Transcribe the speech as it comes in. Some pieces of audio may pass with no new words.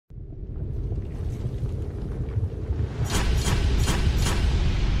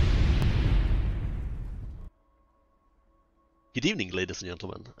Good evening, ladies and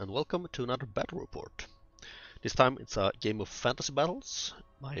gentlemen, and welcome to another battle report. This time it's a game of fantasy battles,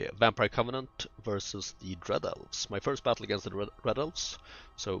 my Vampire Covenant versus the Dread Elves. My first battle against the Dread Elves,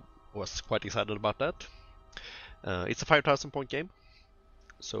 so I was quite excited about that. It's a 5,000 point game,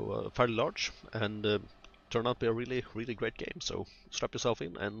 so fairly large, and turned out to be a really great game, so strap yourself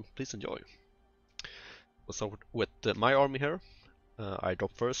in and please enjoy. We'll start with my army here. I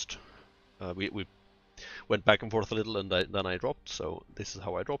dropped first. We went back and forth a little, and then I dropped, so this is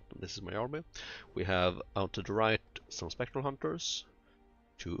how I dropped, and this is my army. We have out to the right some Spectral Hunters,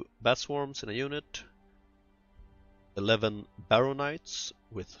 2 Bat Swarms in a unit, 11 Barrow Knights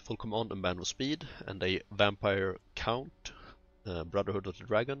with full command and band of speed, and a Vampire Count, Brotherhood of the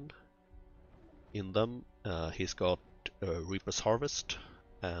Dragon. In them, he's got Reaper's Harvest,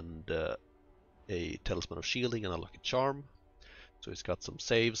 and a Talisman of Shielding and a Lucky Charm. So he's got some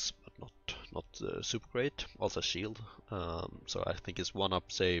saves, but not super great. Also a shield, so I think it's 1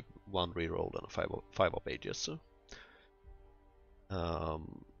 up save, 1 reroll, and a 5 up Aegis.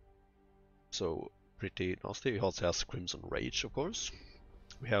 So pretty nasty. He also has Crimson Rage, of course.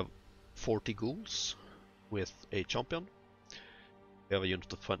 We have 40 ghouls with a champion. We have a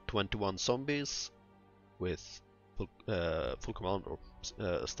unit of 21 zombies with full command or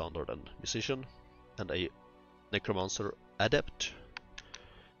standard and musician, and a necromancer Adept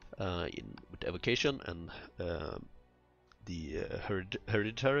with evocation and the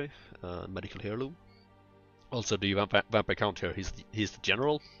hereditary medical heirloom. Also, the vampire count here, he's the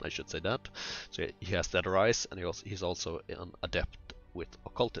general, I should say that. So he has that rise, and he's also an adept with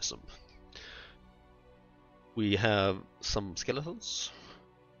occultism. We have some skeletons,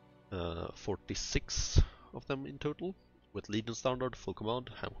 46 of them in total, with Legion standard, full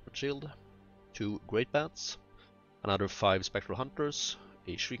command, hammer and shield, 2 great bats, another 5 spectral hunters,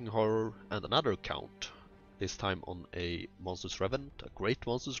 a shrieking horror, and another count. This time on a monstrous revenant, a great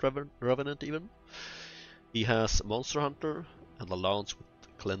monstrous revenant even. He has a monster hunter and a lance with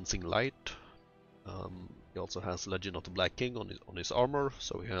cleansing light. He also has Legend of the Black King on his armor,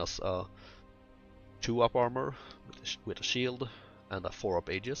 so he has a 2 up armor with a shield and a 4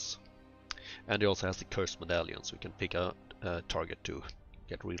 up Aegis. And he also has the cursed medallion, so he can pick a target to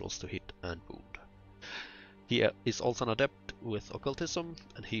get rerolls to hit and wound. He is also an adept with occultism,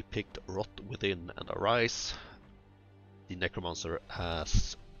 and he picked Rot Within and Arise. The necromancer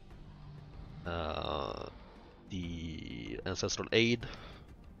has the ancestral aid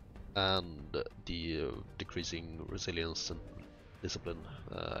and the decreasing resilience and discipline.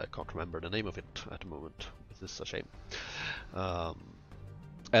 I can't remember the name of it at the moment. This is a shame.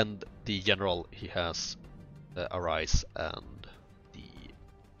 And the general, he has Arise and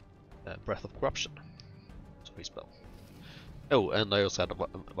the Breath of Corruption. Spell. Oh, and I also had a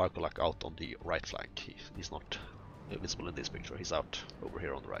Warlock out on the right flank. He's not visible in this picture. He's out over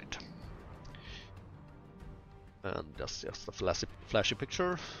here on the right. And that's just a flashy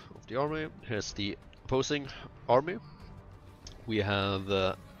picture of the army. Here's the opposing army. We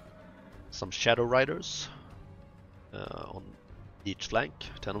have some Shadow Riders on each flank,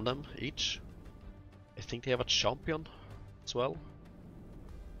 10 of them each. I think they have a champion as well.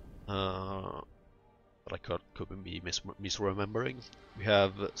 But I could be misremembering. We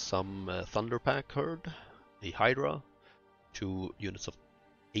have some Thunderpack Herd, a Hydra, 2 units of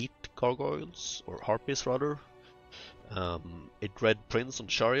 8 gargoyles, or Harpies rather, a Dread Prince on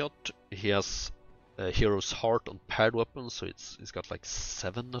Chariot. He has a Hero's Heart on paired weapons, so it's got like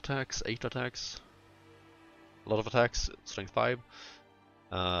 7 attacks, 8 attacks, a lot of attacks, strength 5.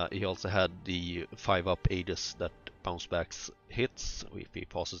 He also had the 5 up Aegis that bounce backs hits if he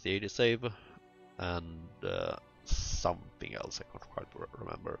passes the Aegis save. And something else I can't quite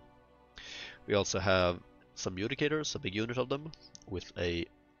remember. We also have some Judicators, a big unit of them, with a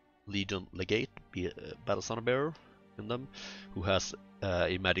Legion Legate, Battle Sun Bearer in them, who has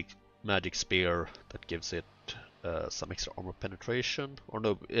a magic spear that gives it some extra armor penetration, or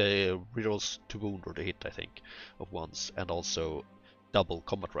no, rerolls to wound or to hit, I think, of once, and also double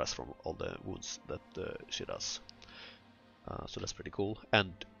combat rest from all the wounds that she does. So that's pretty cool.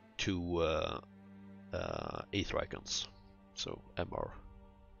 And 2 Aether icons, so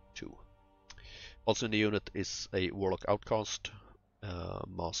MR2. Also in the unit is a Warlock Outcast,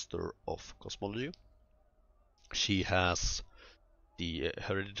 Master of Cosmology. She has the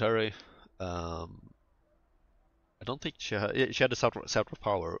hereditary. I don't think she had a Scepter of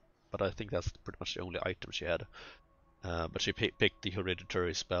Power, but I think that's pretty much the only item she had. But she picked the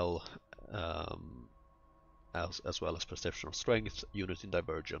hereditary spell, as well as Perception of Strength, Unity in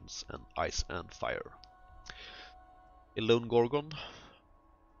Divergence, and Ice and Fire. A lone Gorgon,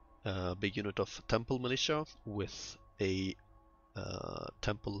 a big unit of Tempel militia with a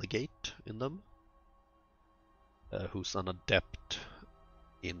Tempel Legate in them, who's an adept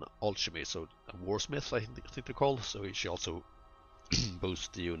in alchemy, so a warsmith I think they're called, so she also boosts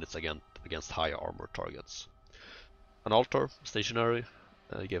the units against high armor targets. An altar, stationary,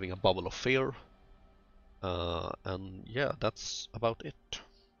 giving a bubble of fear, and yeah, that's about it.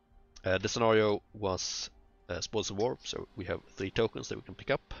 The scenario was Spoils of War, so we have 3 tokens that we can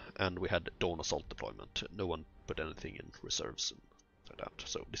pick up, and we had Dawn Assault deployment. No one put anything in reserves and like that.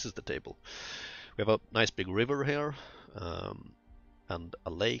 So this is the table. We have a nice big river here, and a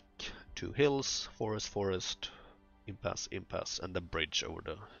lake, 2 hills, forest, impasse, and a bridge over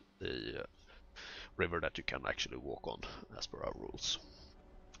the river that you can actually walk on as per our rules.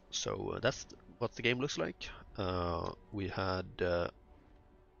 So that's what the game looks like. We had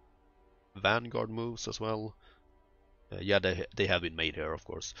Vanguard moves as well. Yeah, they have been made here, of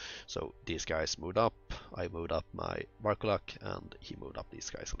course. So these guys moved up, I moved up my Warlock, and he moved up these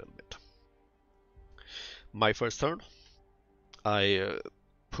guys a little bit. My first turn, I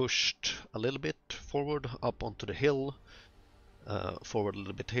pushed a little bit forward up onto the hill, forward a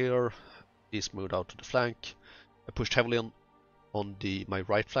little bit here. These moved out to the flank. I pushed heavily on my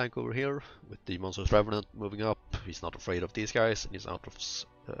right flank over here with the Monstrous Revenant moving up. He's not afraid of these guys, and he's out of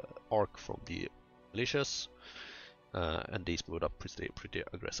arc from the militias. And these moved up pretty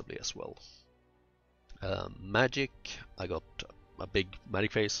aggressively as well. Magic, I got a big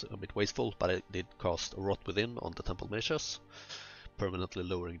magic phase, a bit wasteful, but I did cast Rot Within on the Temple militias, permanently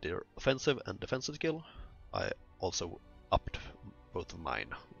lowering their offensive and defensive skill. I also upped both of mine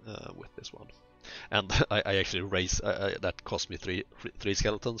with this one. And I actually raised, that cost me three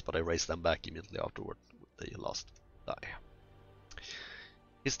skeletons, but I raised them back immediately afterward with the last die.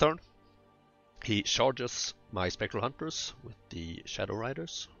 His turn. He charges my Spectral Hunters with the Shadow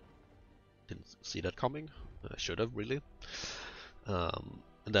Riders. Didn't see that coming. Should have, really. And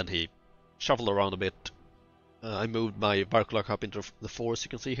then he shuffled around a bit. I moved my Warlock up into the forest, you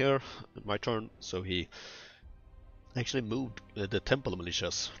can see here, in my turn. So he actually moved the Tempel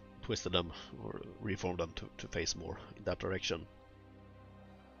militias, twisted them, or reformed them to face more in that direction.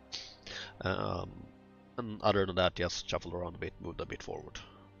 And other than that, just shuffled around a bit, moved a bit forward.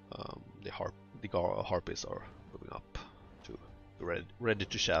 The Harpies are moving up to ready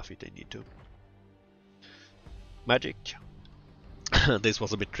to chaff if they need to. Magic. This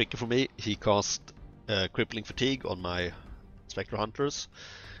was a bit tricky for me. He cast Crippling Fatigue on my Spectre Hunters,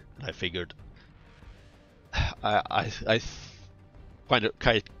 and I figured I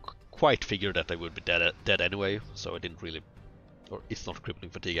quite figured that I would be dead anyway, so I didn't really. Or it's not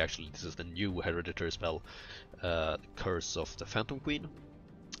Crippling Fatigue actually. This is the new hereditary spell, Curse of the Phantom Queen.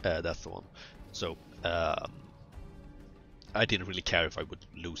 That's the one. So I didn't really care if I would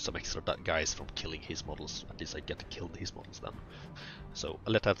lose some extra guys from killing his models. At least I get to kill his models then. So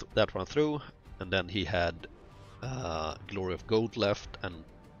I let that run through, and then he had Glory of Gold left and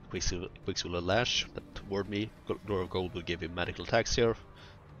Quicksilver Lash that ward me. Glory of Gold will give him medical attacks here.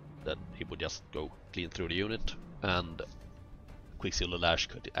 Then he would just go clean through the unit, and Quicksilver Lash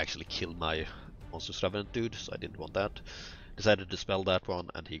could actually kill my Monstrous Revenant dude, so I didn't want that. Decided to spell that one,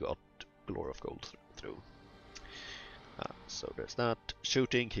 and he got Glory of Gold through. So there's that.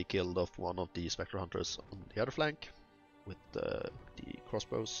 Shooting, he killed off one of the Spectre Hunters on the other flank with the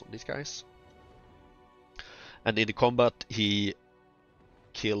crossbows on these guys. And in the combat, he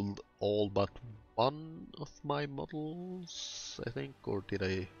killed all but one of my models, I think, or did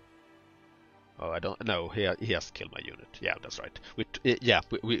I? Oh, I don't know. He has to kill my unit. Yeah, that's right.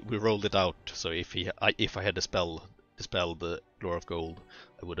 We rolled it out. So if I had dispelled the Glory of Gold,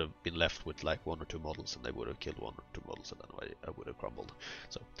 I would have been left with like 1 or 2 models, and they would have killed 1 or 2 models, and then I would have crumbled.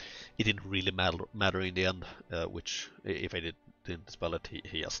 So it didn't really matter in the end. Which if I didn't dispel it,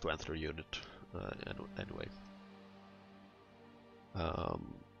 he just went through unit anyway.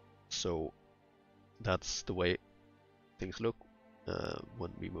 So that's the way things look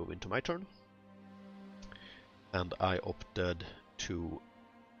when we move into my turn. And I opted to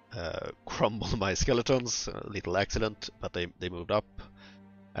crumble my skeletons, a little accident, but they moved up,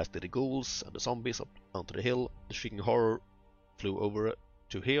 as did the ghouls and the zombies up onto the hill. The Shrieking Horror flew over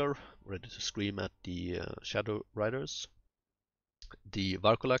to here, ready to scream at the Shadow Riders. The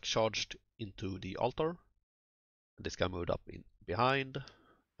Warlock charged into the altar. This guy moved up in behind,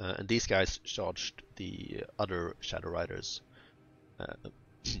 and these guys charged the other Shadow Riders.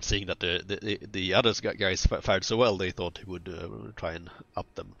 Seeing that the other guys fared so well, they thought he would try and up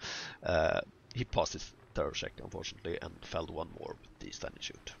them. He passed his terror check, unfortunately, and felled one more with the standing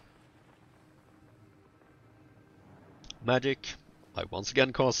shoot. Magic. I once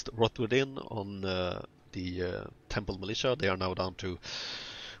again cast Rot Within on the Temple Militia. They are now down to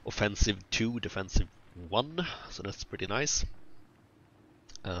offensive 2, defensive 1, so that's pretty nice.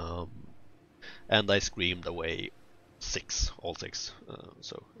 And I screamed away 6, all 6.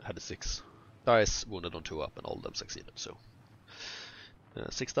 So I had 6 dice, wounded on 2 up, and all of them succeeded. So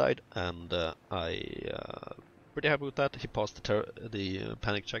 6 died, and I pretty happy with that. He passed the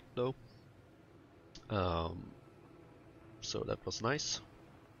panic check though, so that was nice.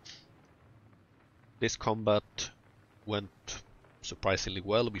 This combat went surprisingly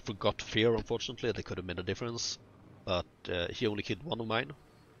well. We forgot fear, unfortunately. They could have made a difference, but he only killed 1 of mine,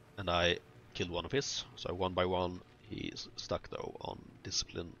 and I killed 1 of his. So 1 by 1, he's stuck though on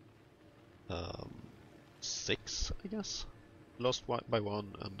discipline 6, I guess. Lost by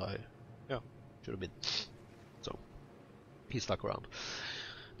 1, and I, yeah, should have been. So he stuck around.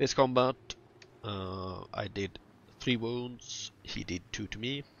 This combat, I did 3 wounds. He did 2 to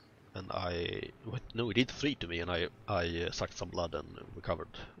me. And he did 3 to me, and I sucked some blood and recovered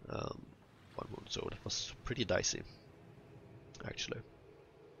 1 wound, so that was pretty dicey, actually.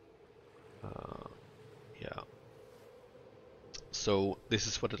 Yeah. So this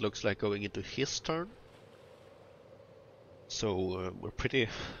is what it looks like going into his turn. So we're pretty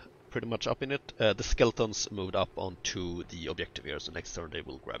much up in it. The skeletons moved up onto the objective here, so next turn they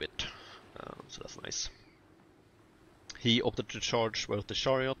will grab it. So that's nice. He opted to charge both the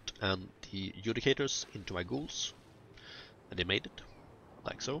Chariot and the Judicators into my ghouls, and they made it,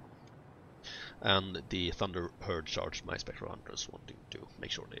 like so. And the Thunder Herd charged my Spectral Hunters, wanting to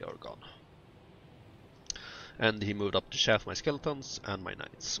make sure they are gone. And he moved up to shaft my Skeletons and my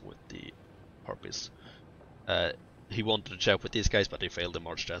Knights with the Harpies. He wanted to chaff with these guys, but they failed the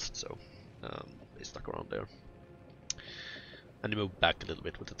March test, so they stuck around there. And he moved back a little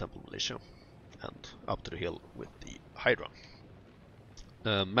bit with the Temple Militia, and up to the hill with the Hydra.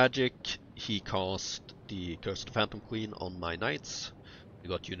 Magic, he cast the Curse of the Phantom Queen on my Knights. He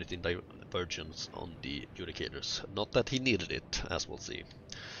got Unity Divergence on the Judicators. Not that he needed it, as we'll see.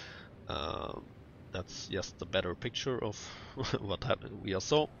 That's just a better picture of what happened. We all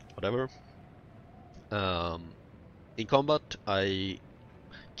saw, whatever. In combat, I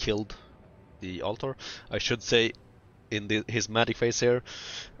killed the altar. I should say, in his magic phase here,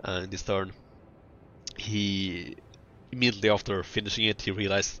 in this turn, he immediately after finishing it, he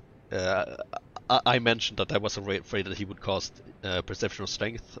realized I mentioned that I was afraid that he would cast Perception of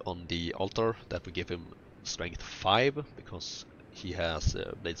Strength on the altar. That would give him Strength 5 because he has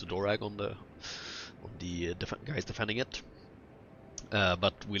Blades of Daraq on the guys defending it.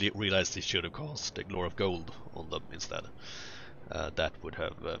 But we realized he should have cast the Glory of Gold on them instead. That would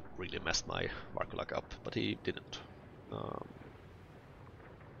have really messed my Warlock up, but he didn't.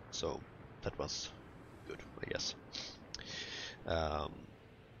 So that was good, I guess.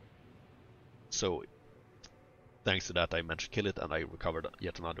 So thanks to that I managed to kill it, and I recovered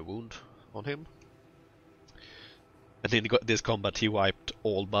yet another wound on him. And in this combat he wiped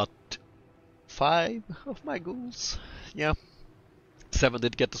all but 5 of my ghouls. Yeah. 7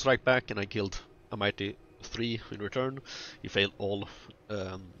 did get the strike back, and I killed a mighty 3 in return. He failed all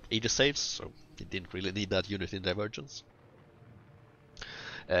Aegis saves, so he didn't really need that Unity Divergence.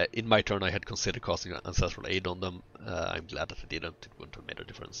 In my turn I had considered casting Ancestral Aid on them. I'm glad that I didn't. It wouldn't have made a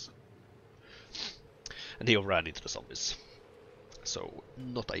difference. And he ran into the zombies. So,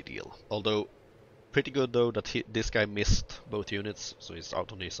 not ideal. Although, pretty good though that this guy missed both units, so he's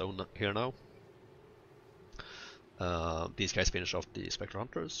out on his own here now. These guys finish off the Spectral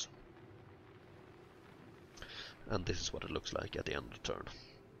Hunters. And this is what it looks like at the end of the turn.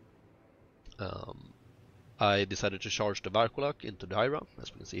 I decided to charge the Warlock into the Hydra,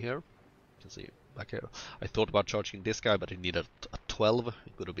 as we can see here. You can see back here. I thought about charging this guy, but he needed a 12.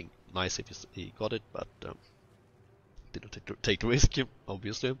 It would have been nice if he got it, but didn't take the risk,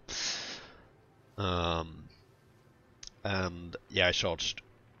 obviously. And yeah, I charged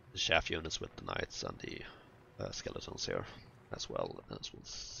the shaft units with the Knights and the Skeletons here as well, as we'll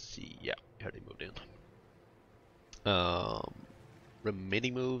see. Yeah, here they moved in.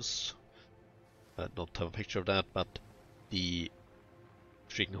 Remaining moves, I don't have a picture of that, but the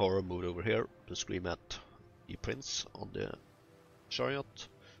Shrieking Horror moved over here to scream at the Prince on the Chariot,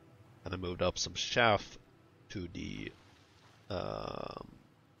 and I moved up some chaff to the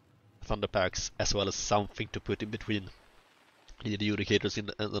Thunderpacks, as well as something to put in between the Judicators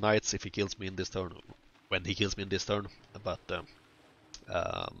and the Knights if he kills me in this turn, when he kills me in this turn, but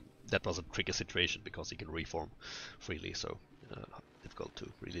that was a tricky situation because he can reform freely, so difficult to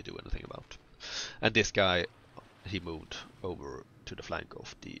really do anything about. And this guy, he moved over to the flank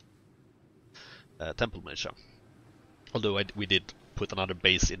of the Temple Militia. Although we did put another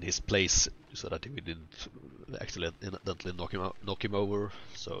base in his place so that we didn't accidentally knock him over.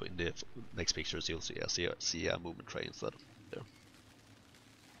 So in the next pictures you'll see a movement tray instead there.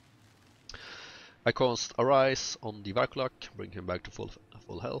 I cast Arise on the Warlock, bring him back to full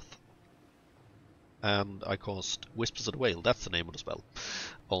health. And I cast Whispers of the Whale, that's the name of the spell,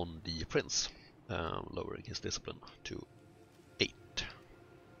 on the Prince, lowering his discipline to 8.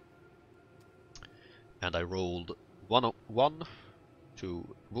 And I rolled 1 to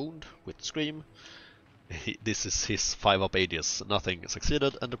wound with Scream. This is his 5-up Aegis, nothing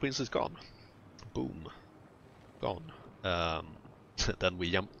succeeded, and the Prince is gone. Boom. Gone. Then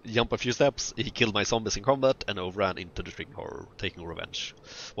we jump a few steps, he killed my zombies in combat and overran into the Shrieking Horror, taking revenge.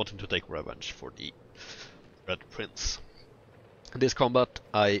 Wanting to take revenge for the Red Prince. In this combat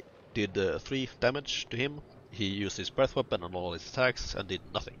I did 3 damage to him. He used his breath weapon on all his attacks and did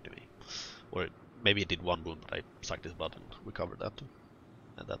nothing to me. Or maybe he did 1 wound, but I sucked his blood and recovered that.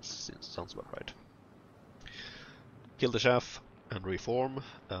 And that sounds about right. Kill the Chaff and reform,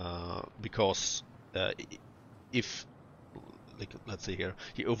 because if, like, let's see here,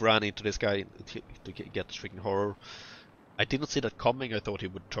 he overran into this guy to get the Shrieking Horror. I didn't see that coming. I thought he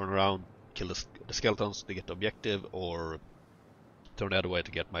would turn around, kill the skeletons to get the objective, or turn the other way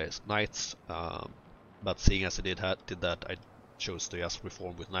to get my knights. But seeing as he did that, I chose to just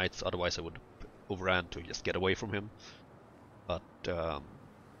reform with knights. Otherwise, I would overran to just get away from him. But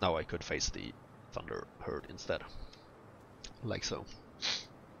now I could face the Thunder Herd instead, like so.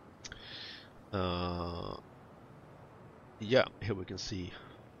 Yeah, here we can see.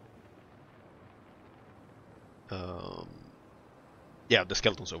 Yeah, the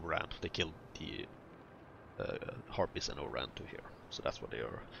skeletons overran. They killed the Harpies and overran to here. So that's why they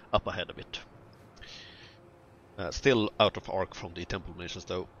are up ahead a bit. Still out of arc from the Tempel missions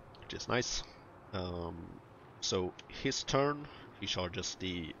though, which is nice. So his turn, he charges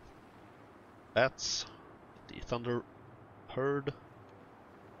the bats, the Thunder Herd.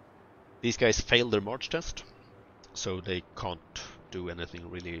 These guys failed their March test, so they can't do anything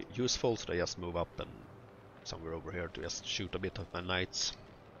really useful, so they just move up and somewhere over here to just shoot a bit of my knights.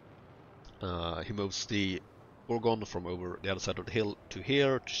 He moves the Gorgon from over the other side of the hill to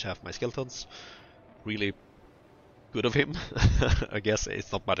here to chaff my skeletons. Really good of him. I guess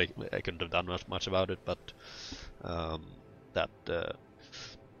it's not much I couldn't have done much about it, but that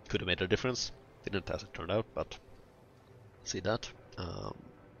could have made a difference. Didn't as it turned out, but see that.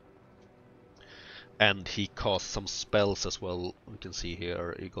 And he cast some spells as well. We can see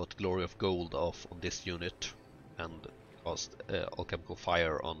here he got Glory of Gold off on this unit and cast Alchemical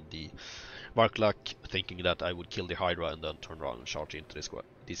Fire on the Warlock, thinking that I would kill the Hydra and then turn around and charge into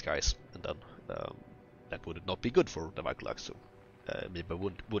these guys, and then that would not be good for the Warlock, so maybe I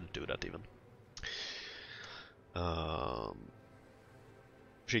wouldn't do that even.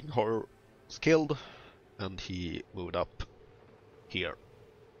 Shrieking Horror was killed, and he moved up here,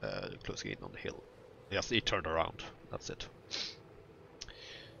 closing in on the hill. Yes, he turned around. That's it.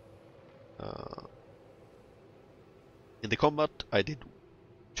 In the combat, I did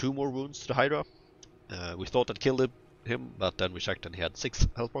 2 more wounds to the Hydra. We thought I'd killed him, but then we checked and he had 6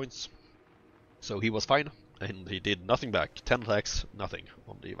 health points. So he was fine, and he did nothing back. 10 attacks, nothing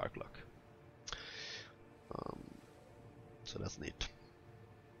on the Warlock. So that's neat.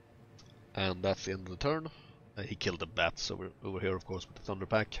 And that's the end of the turn. He killed the bats over here, of course, with the Thunder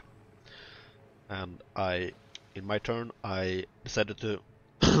Pack. And in my turn, I decided to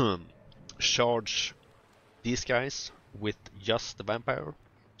charge these guys with just the vampire,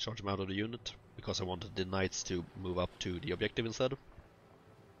 charge them out of the unit, because I wanted the knights to move up to the objective instead.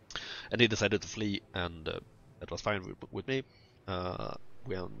 And he decided to flee, and that was fine with me.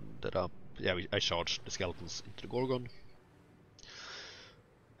 We ended up, yeah, I charged the skeletons into the Gorgon,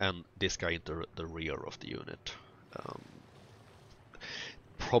 and this guy into the rear of the unit.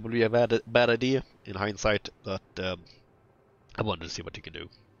 Probably a bad idea in hindsight, but I wanted to see what you can do,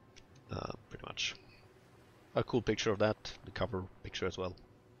 pretty much. A cool picture of that, the cover picture as well.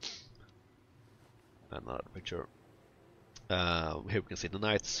 Another picture. Here we can see the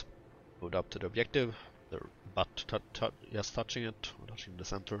knights moved up to the objective, their butt just touching it, or touching the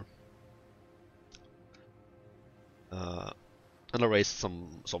center. And I raised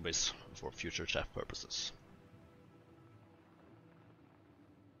some zombies for future chef purposes.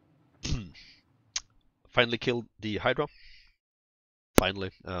 Finally killed the Hydra.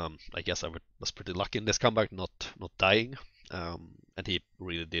 Finally, I guess I was pretty lucky in this comeback, not dying. And he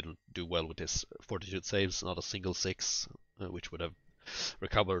really didn't do well with his fortitude saves, not a single 6, which would have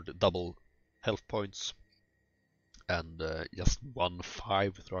recovered double health points, and just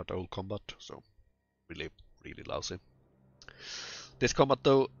 1-5 throughout the whole combat, so really lousy. This combat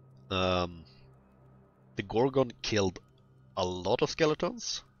though, the Gorgon killed a lot of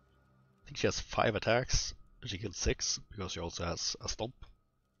skeletons. I think she has 5 attacks, and she killed 6 because she also has a stomp.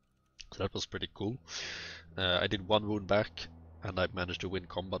 So that was pretty cool. I did 1 wound back, and I managed to win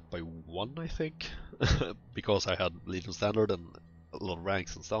combat by 1, I think, because I had Legion Standard and a lot of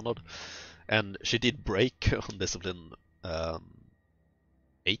ranks in Standard. And she did break on Discipline 8,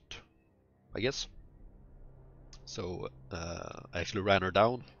 I guess. So I actually ran her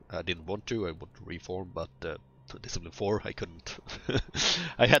down. I didn't want to, I wanted to reform, but Discipline 4 I couldn't.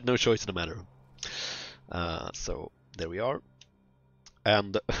 I had no choice in the matter. So there we are.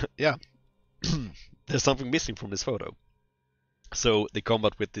 And yeah, there's something missing from this photo. So the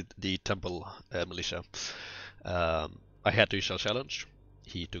combat with the Tempel militia. I had to issue a challenge.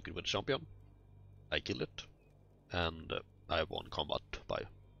 He took it with the champion. I killed it. And I won combat by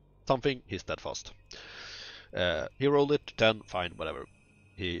something. He's dead fast. He rolled it, 10, fine, whatever.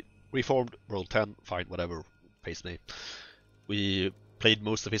 He reformed, rolled 10, fine, whatever, face me. We played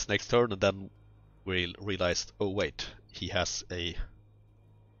most of his next turn, and then we realized, oh wait, he has a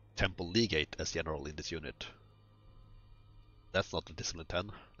Tempel Legate as general in this unit. That's not a Discipline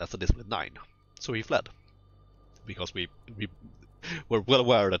 10, that's a Discipline 9. So he fled. Because we were well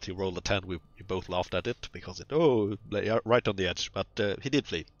aware that he rolled a 10, we both laughed at it, because it, oh, right on the edge, but he did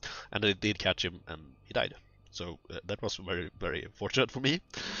flee. And it did catch him, and he died. So that was very, very fortunate for me.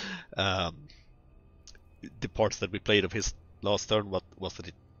 The parts that we played of his last turn was that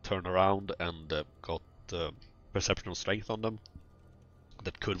he turned around and got Perception of Strength on them.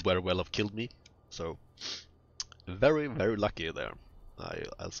 That could very well have killed me. So very, very lucky there,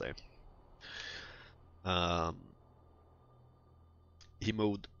 I'll say. He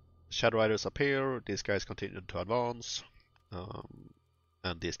moved Shadow Riders up here. These guys continued to advance.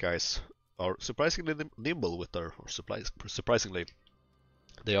 And these guys are surprisingly nimble with their, or surprisingly,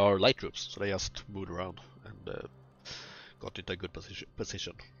 they are light troops, so they just moved around and got into a good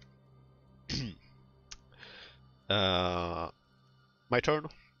position. My turn.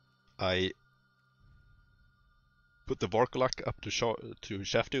 I put the Warlock up to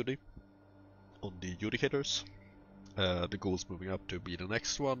chef duty on the Judicators. The ghouls moving up to be the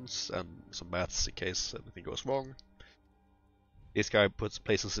next ones, and some bats in case anything goes wrong. This guy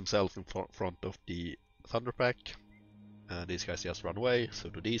places himself in front of the Thunder Pack, and these guys just run away, so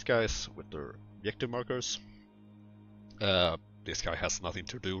do these guys with their objective markers. This guy has nothing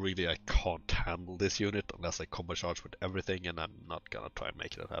to do really. I can't handle this unit unless I combo charge with everything, and I'm not gonna try and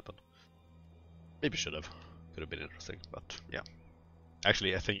make that happen. Maybe should have. Could have been interesting, but yeah.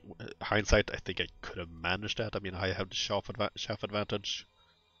 Actually, I think, hindsight, I think I could have managed that. I mean, I have the shaft advantage.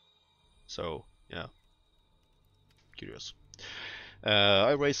 So, yeah. Curious.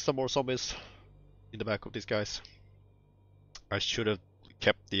 I raised some more zombies in the back of these guys. I should have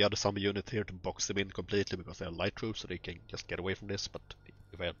kept the other zombie unit here to box them in completely because they are light troops, so they can just get away from this. But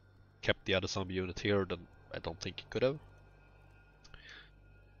if I had kept the other zombie unit here, then I don't think he could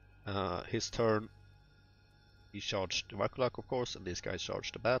have. His turn, he charged the Warlock, of course, and these guys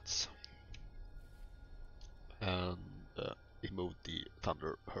charged the bats. And he moved the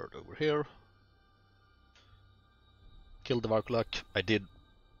Thunder Herd over here. Killed the Warlock. I did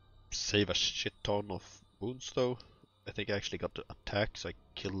save a shit ton of wounds though. I think I actually got the attack, so I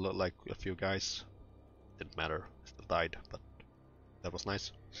killed like a few guys. Didn't matter, I still died, but that was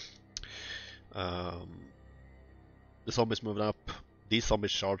nice. The zombies moved up. These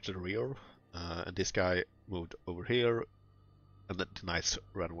zombies charged to the rear, and this guy moved over here, and then the knights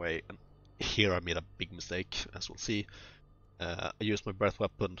ran away. And here I made a big mistake, as we'll see. I used my breath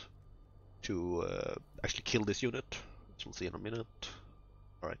weapon to actually kill this unit, which we'll see in a minute.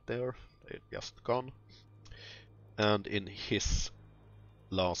 Right there, they just gone. And in his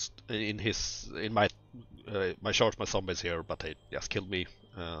last, my charge, my zombies here, but they just killed me,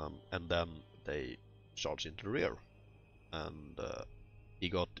 and then they charged into the rear, and he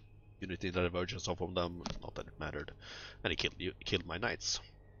got unity divergence off of them. Not that it mattered, and he killed my knights.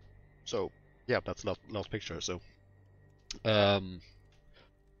 So yeah, that's last picture. So I'll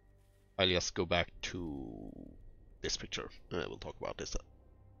just go back to this picture. We'll talk about this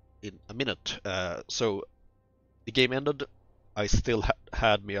in a minute. So the game ended. I still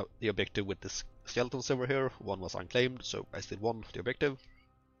had the objective with the skeletons over here. One was unclaimed, so I still won the objective.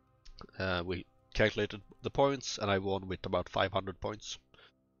 We calculated the points, and I won with about 500 points.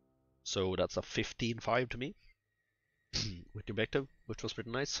 So that's a 15-5 to me with the objective, which was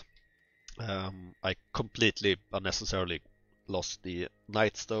pretty nice. I completely unnecessarily lost the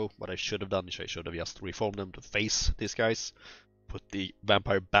knights though. What I should have done is I should have just reformed them to face these guys, put the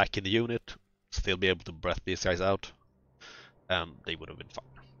vampire back in the unit, still be able to breath these guys out, and they would have been fine,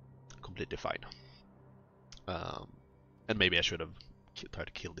 completely fine. And maybe I should have tried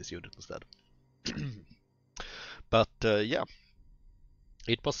to kill this unit instead. But yeah,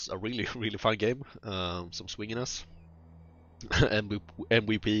 it was a really really fun game. Some swinginess.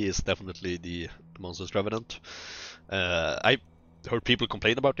 MVP is definitely the Monstrous Revenant. I heard people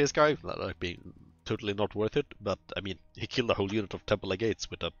complain about this guy, like being totally not worth it, but I mean, he killed a whole unit of Tempel Legates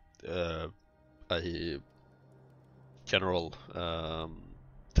with a general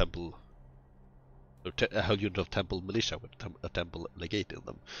Tempel, a whole unit of Tempel Militia with a Tempel Legate in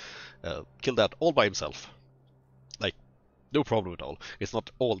them. Killed that all by himself. Like, no problem at all. It's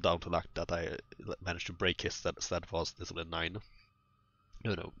not all down to luck that I managed to break his steadfast discipline 9.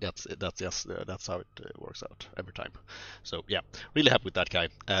 No, that's just that's how it works out every time. So yeah, really happy with that guy.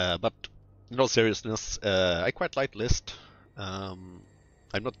 But in all seriousness, I quite like the list. I'm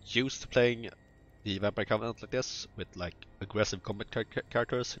not used to playing the Vampire Covenant like this with like aggressive combat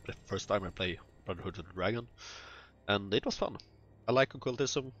characters. The first time I play Brotherhood of the Dragon, and it was fun. I like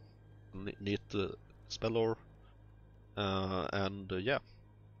Occultism, neat spell lore, and yeah,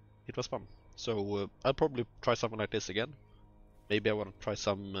 it was fun. So I'll probably try something like this again. Maybe I want to try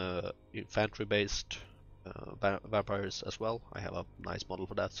some infantry-based vampires as well. I have a nice model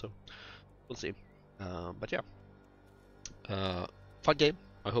for that, so we'll see. But yeah, fun game.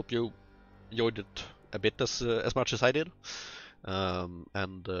 I hope you enjoyed it a bit as much as I did,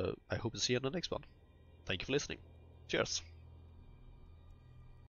 and I hope to see you in the next one. Thank you for listening. Cheers.